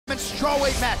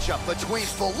Strawweight matchup between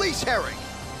Felice Herrig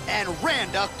and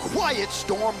Randa Quiet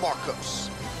Storm Markos.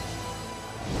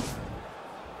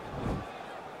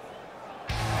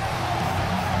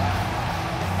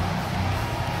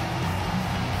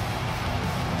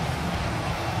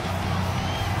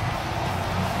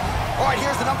 All right,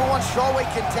 here's the #1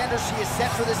 strawweight contender. She is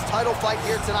set for this title fight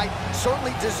here tonight.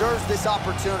 Certainly deserves this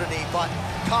opportunity, but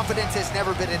confidence has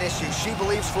never been an issue. She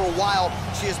believes for a while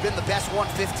she has been the best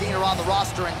 115er on the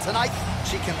roster, and tonight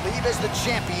she can leave as the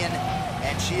champion,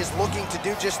 and she is looking to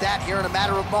do just that here in a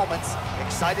matter of moments.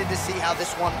 Excited to see how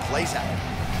this one plays out.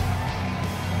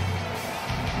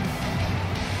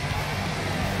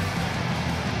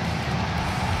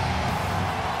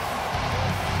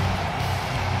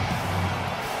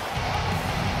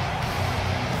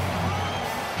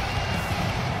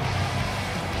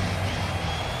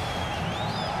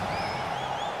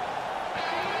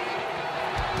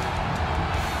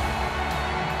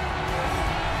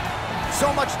 So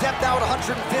much depth now at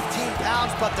 115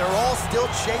 pounds, but they're all still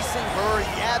chasing her.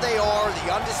 Yeah, they are.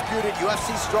 The undisputed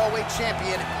UFC strawweight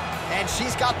champion, and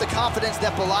she's got the confidence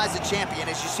that belies a champion.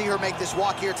 As you see her make this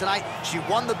walk here tonight, she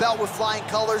won the belt with flying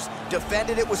colors,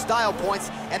 defended it with style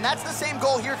points, and that's the same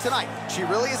goal here tonight. She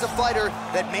really is a fighter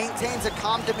that maintains a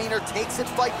calm demeanor, takes it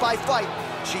fight by fight.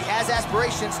 She has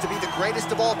aspirations to be the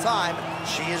greatest of all time.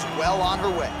 She is well on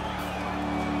her way.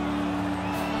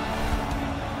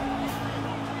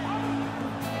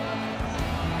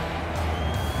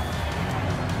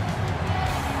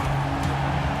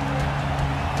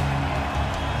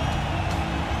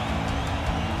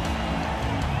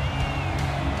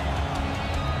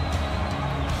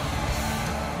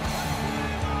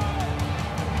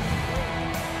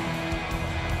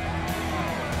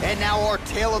 And now our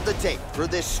tale of the tape for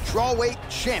this strawweight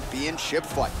championship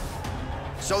fight.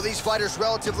 So these fighters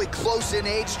relatively close in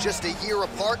age, just a year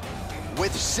apart,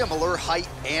 with similar height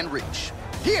and reach.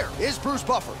 Here is Bruce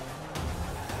Buffer.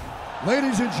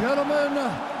 Ladies and gentlemen,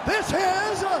 this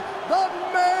is the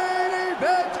main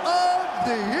event of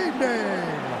the evening.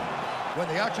 When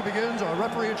the action begins, our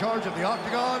referee in charge of the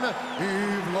Octagon,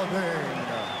 Yves Levine.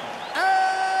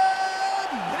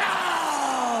 And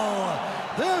now,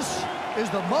 this is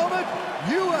the moment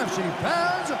UFC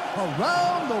fans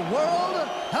around the world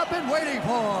have been waiting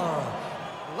for.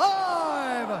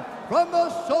 Live from the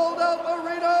sold-out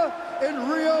arena in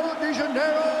Rio de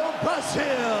Janeiro,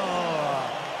 Brazil.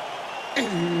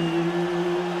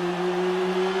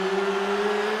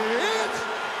 It's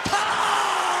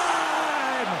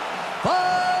time!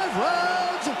 5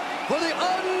 rounds for the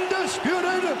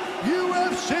undisputed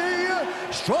UFC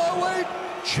Strawweight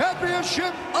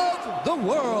Championship of the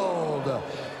World.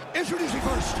 Introducing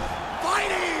first,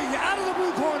 fighting out of the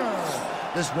blue corner.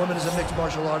 This woman is a mixed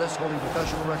martial artist holding a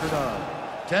professional record of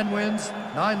 10 wins,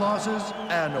 9 losses,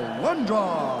 and 1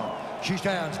 draw. She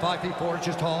stands 5 feet 4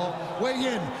 inches tall, weighing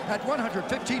in at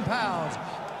 115 pounds.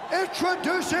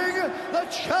 Introducing the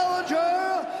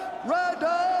challenger,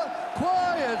 Randa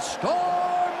Quiet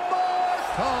Storm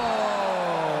Markos.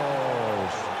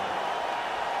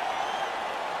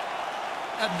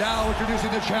 And now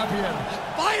introducing the champion,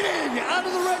 fighting out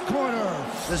of the red corner.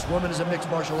 This woman is a mixed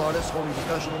martial artist holding a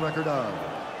professional record of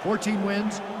 14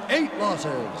 wins, 8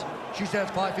 losses. She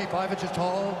stands 5 feet 5 inches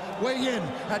tall, weighing in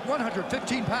at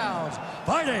 115 pounds,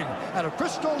 fighting out of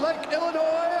Crystal Lake,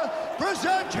 Illinois,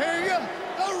 presenting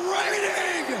the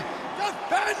reigning,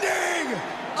 defending,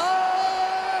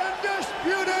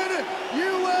 undisputed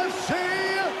UFC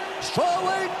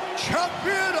strawweight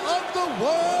champion of the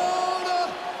world,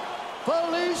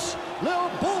 Felice Lil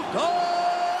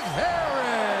Bulldog Herrig.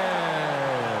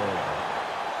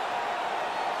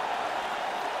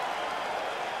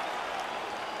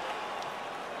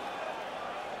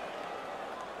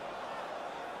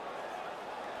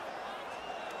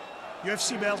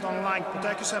 UFC belt on the line.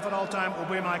 Protect yourself at all time.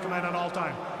 Obey my command at all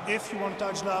time. If you want to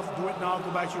touch love, do it now. Go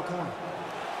back to your corner.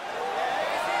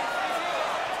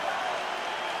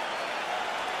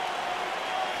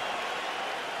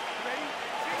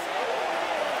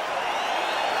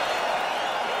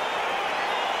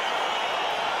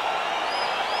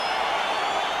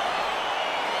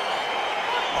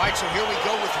 All right, so here we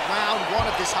go with round 1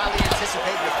 of this highly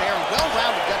anticipated affair.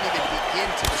 Well-rounded doesn't even begin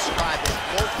to describe it.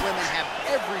 Both women have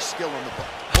every skill in the book.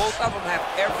 Both of them have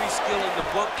every skill in the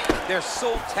book. They're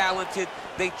so talented.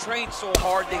 They train so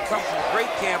hard. They come from great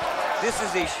camp. This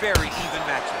is a very even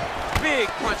matchup. Big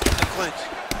punch from the clinch.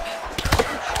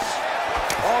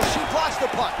 Oh, she blocks the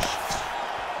punch.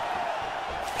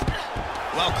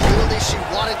 Well, clearly she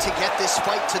wanted to get this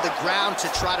fight to the ground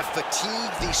to try to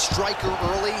fatigue the striker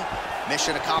early.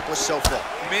 Mission accomplished so far.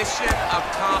 Mission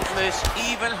accomplished.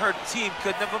 Even her team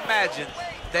couldn't have imagined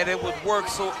that it would work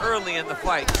so early in the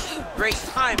fight. Great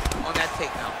timing on that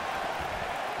takedown.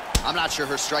 I'm not sure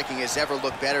her striking has ever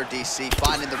looked better, DC,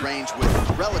 finding the range with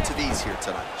relative ease here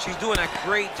tonight. She's doing a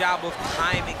great job of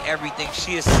timing everything.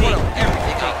 She is seeing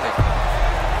everything out there.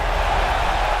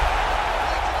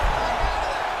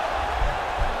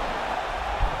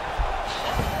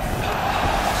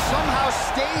 Somehow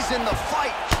stays in the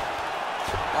fight.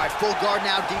 All right, full guard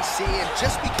now, DC, and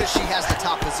just because she has the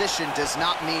top position does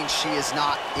not mean she is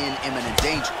not in imminent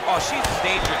danger. Oh, she's in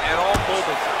danger at all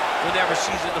moments whenever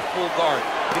she's in the full guard,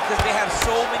 because they have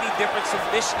so many different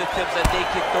submission attempts that they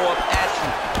can throw up at you.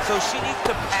 So she needs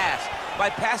to pass. By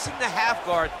passing the half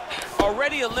guard,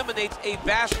 already eliminates a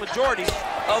vast majority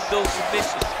of those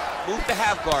submissions. Move to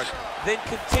half guard, then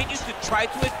continues to try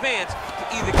to advance to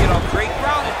either get off great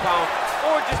ground and pound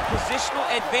or just positional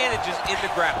advantages in the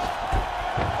grappling.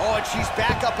 Oh, and she's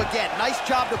back up again. Nice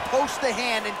job to post the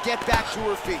hand and get back to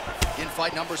her feet.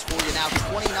 In-fight numbers for you now.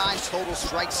 29 total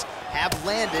strikes have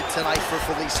landed tonight for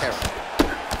Felice Herrig.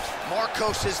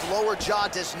 Markos' lower jaw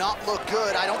does not look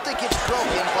good. I don't think it's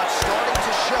broken, but starting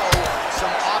to show some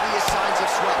obvious signs of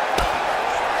swelling.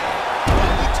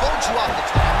 Well, we told you off the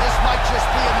top, this might just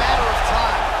be a matter of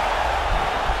time.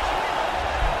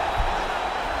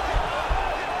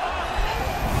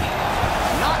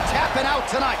 Not tapping out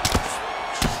tonight.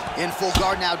 In full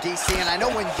guard now, DC, and I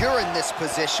know when you're in this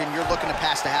position, you're looking to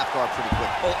pass the half guard pretty quick.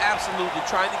 Oh, absolutely.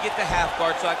 Trying to get the half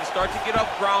guard so I can start to get up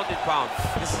ground and pound.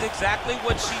 This is exactly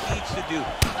what she needs to do.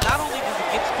 Not only does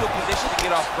it get you to a position to get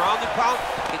off ground and pound,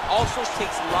 it also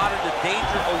takes a lot of the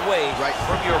danger away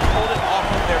from your opponent off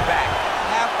of their back.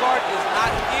 Half guard is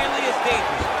not nearly as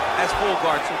dangerous as full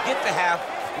guard, so get the half,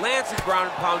 land some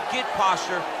ground and pound, get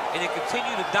posture, and then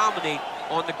continue to dominate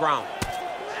on the ground.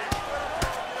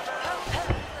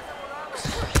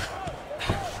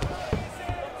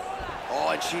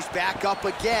 And she's back up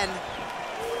again.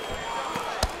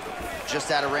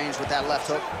 Just out of range with that left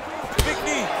hook. Big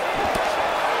knee.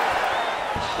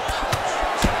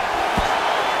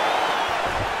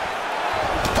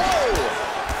 Oh!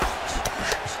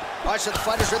 All right, so the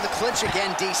fighters are in the clinch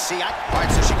again, DC. All right,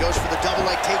 so she goes for the double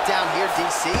leg takedown here,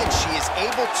 DC, and she is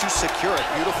able to secure it.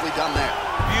 Beautifully done there.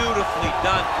 Beautifully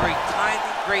done. Great timing,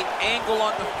 great angle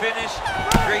on the finish.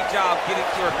 Great job getting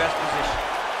to her best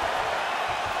position.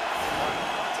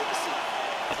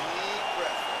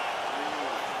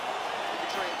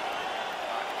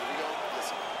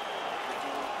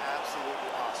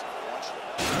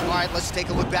 All right, let's take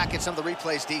a look back at some of the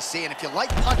replays, DC. And if you like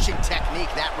punching technique,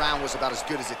 that round was about as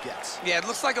good as it gets. Yeah, it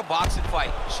looks like a boxing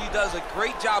fight. She does a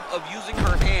great job of using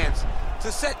her hands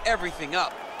to set everything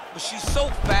up. But she's so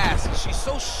fast and she's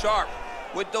so sharp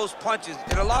with those punches,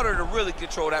 it allowed her to really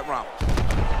control that round.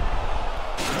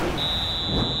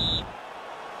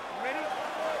 Ready?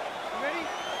 Ready?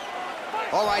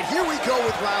 All right, here we go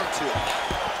with round two.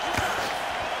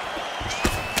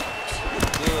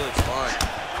 Good fight.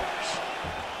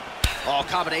 Oh,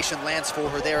 combination lands for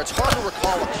her there. It's hard to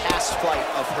recall a past fight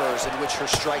of hers in which her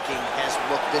striking has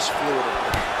looked this fluid.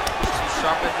 She's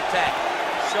sharp as a tack.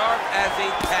 Sharp as a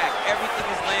tack. Everything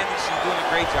is landing. She's doing a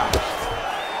great job.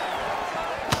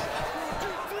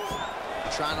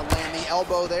 Trying to land the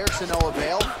elbow there to no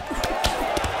avail.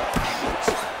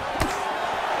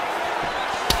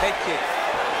 Head kick.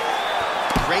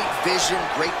 Great vision,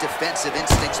 great defensive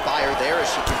instincts by her there as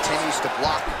she continues to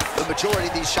block the majority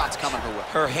of these shots coming her way.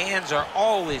 Her hands are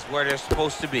always where they're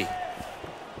supposed to be.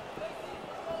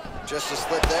 Just a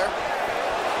slip there.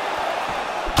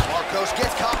 Markos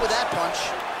gets caught with that punch.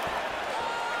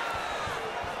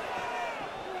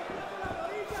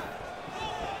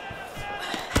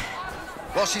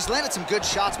 Well, she's landed some good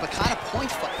shots, but kind of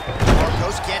point fight.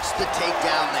 Markos gets the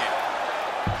takedown there.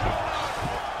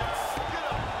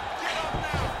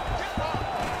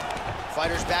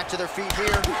 Fighters back to their feet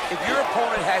here. If your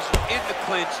opponent has you in the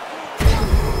clinch.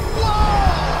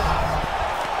 Whoa!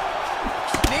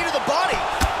 Knee to the body.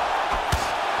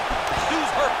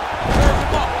 Dude's hurt. Serve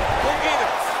him up. Go get him.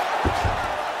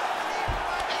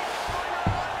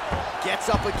 Gets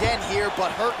up again here,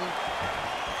 but hurting.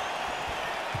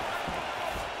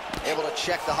 Able to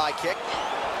check the high kick.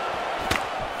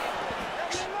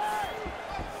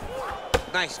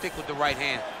 Nice stick with the right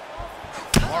hand.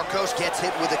 Markos gets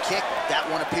hit with a kick. That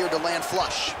one appeared to land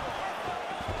flush.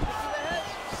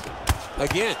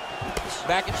 Again,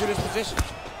 back into this position.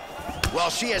 Well,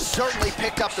 she has certainly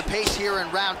picked up the pace here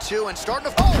in round two and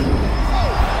starting to...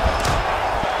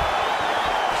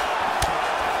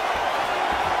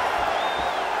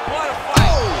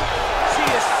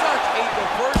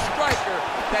 her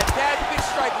that big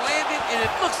strike landed, and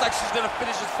it looks like she's gonna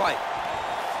finish this fight.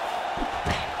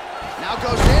 Now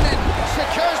goes in and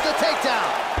secures the takedown.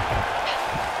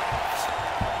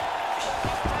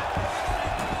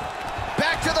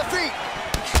 Back to the feet.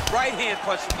 Right hand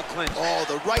punch from the clinch. Oh,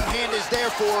 the right hand is there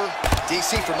for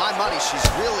DC. For my money, she's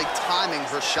really timing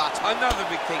her shots. Another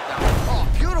big takedown. Oh,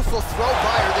 beautiful throw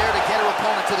by her there to get her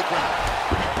opponent to the ground.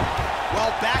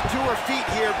 Well, back to her feet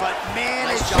here, but man,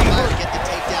 nice job by her to get the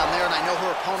takedown there, and I know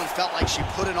her opponent felt like she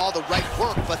put in all the right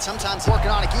work, but sometimes working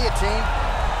on a guillotine.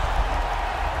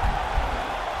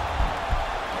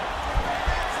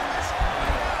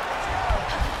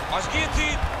 Watch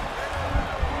guillotine.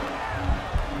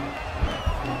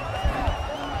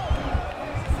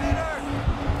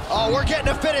 Oh, we're getting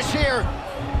a finish here.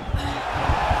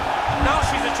 Now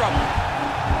she's in trouble.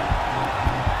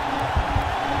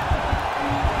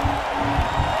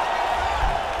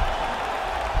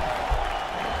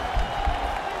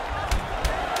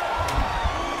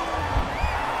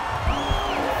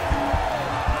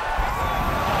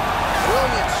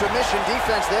 Brilliant submission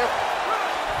defense there.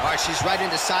 All right, she's right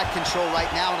into side control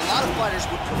right now, and a lot of fighters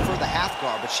would prefer the half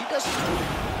guard, but she doesn't.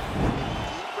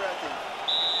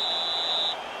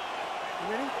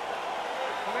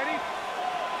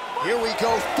 Here we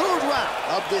go, third round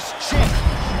of this championship.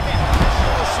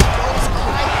 Oh, she goes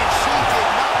high, and she did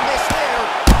not miss there.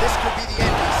 This could be the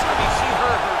end. I mean, she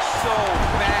hurt her so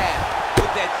bad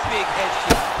with that big head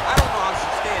kick. I don't know how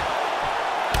she's standing.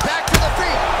 Back to the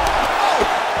feet. Oh,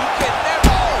 you can never.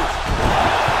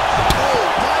 Oh,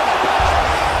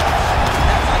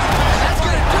 and that's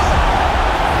gonna do it.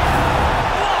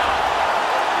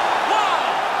 Wow,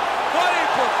 what a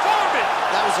performance.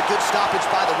 That was a good stoppage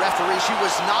by the referee. She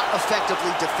was not effectively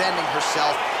defending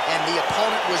herself, and the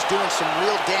opponent was doing some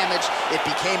real damage. It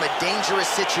became a dangerous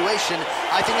situation.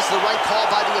 I think it's the right call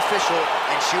by the official,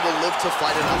 and she will live to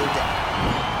fight another day.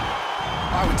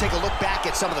 All right, we take a look back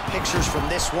at some of the pictures from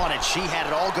this one, and she had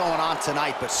it all going on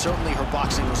tonight, but certainly her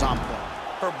boxing was on point.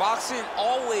 Her boxing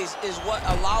always is what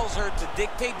allows her to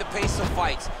dictate the pace of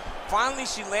fights. Finally,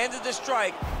 she landed the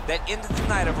strike that ended the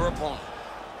night of her opponent.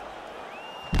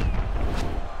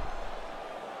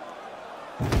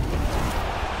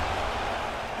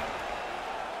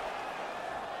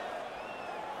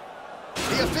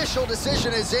 The official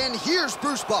decision is in. Here's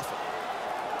Bruce Buffer.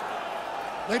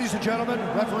 Ladies and gentlemen,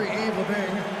 referee Yves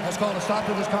Leving has called a stop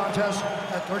to this contest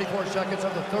at 34 seconds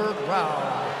of the third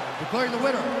round, declaring the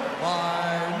winner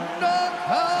by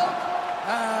knockout